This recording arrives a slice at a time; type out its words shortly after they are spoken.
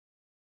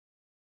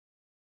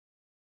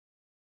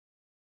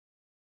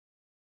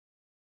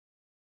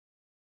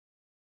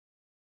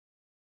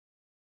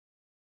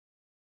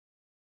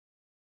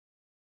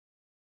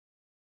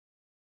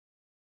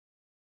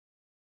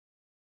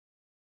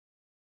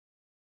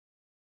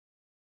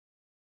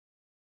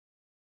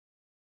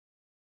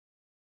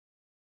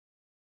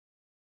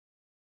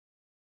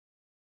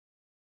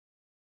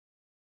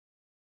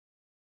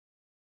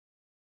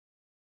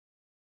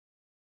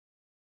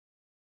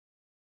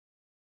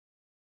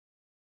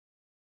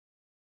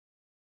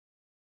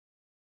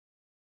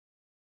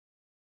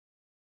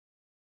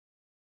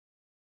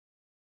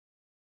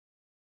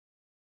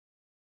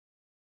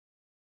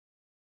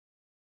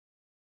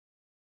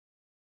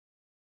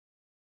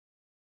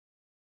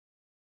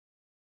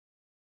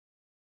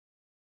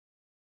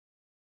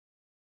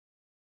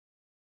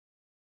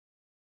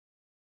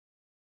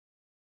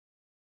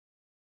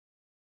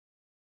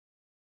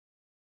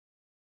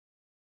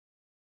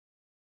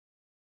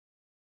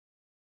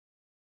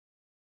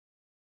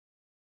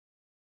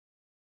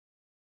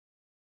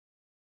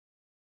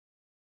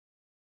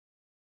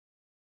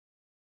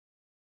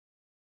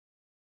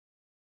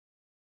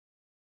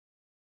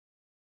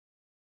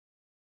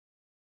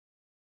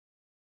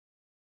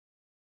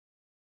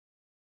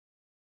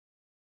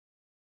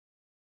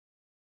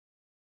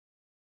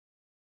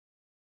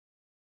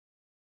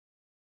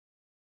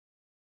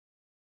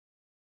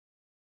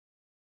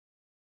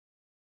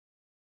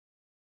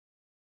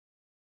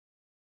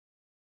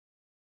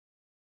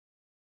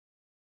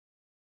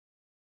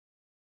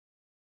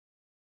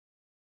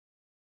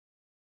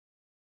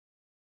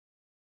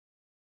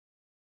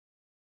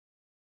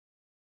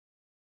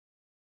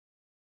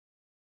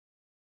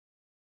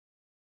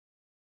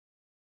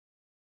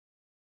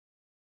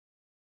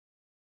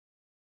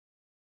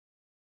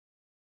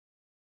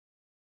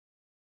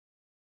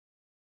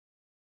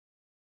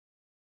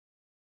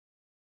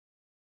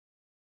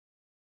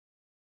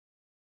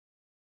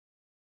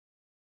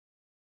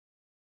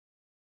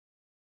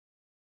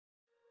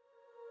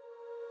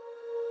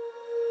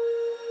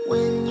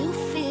When you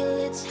feel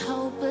it's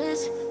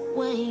hopeless,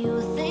 when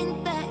you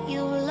think that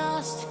you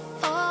lost,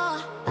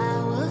 oh, I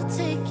will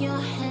take your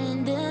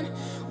hand and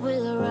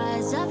we'll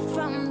rise up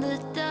from the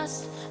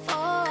dust.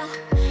 Oh,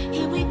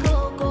 here we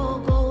go, go,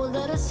 go,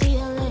 let us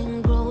heal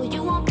and grow.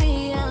 You won't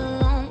be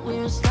alone,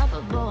 we're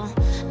unstoppable.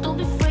 Don't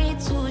be afraid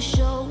to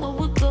show what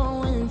we're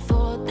going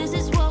for. This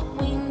is what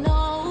we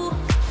know.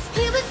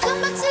 Here we come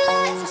back to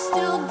life, we're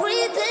still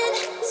breathing.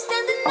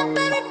 Standing up,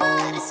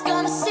 everybody's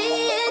gonna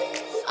see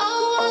it.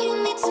 Oh, all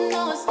you need to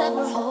know is that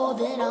we're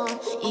holding on,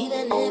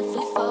 even if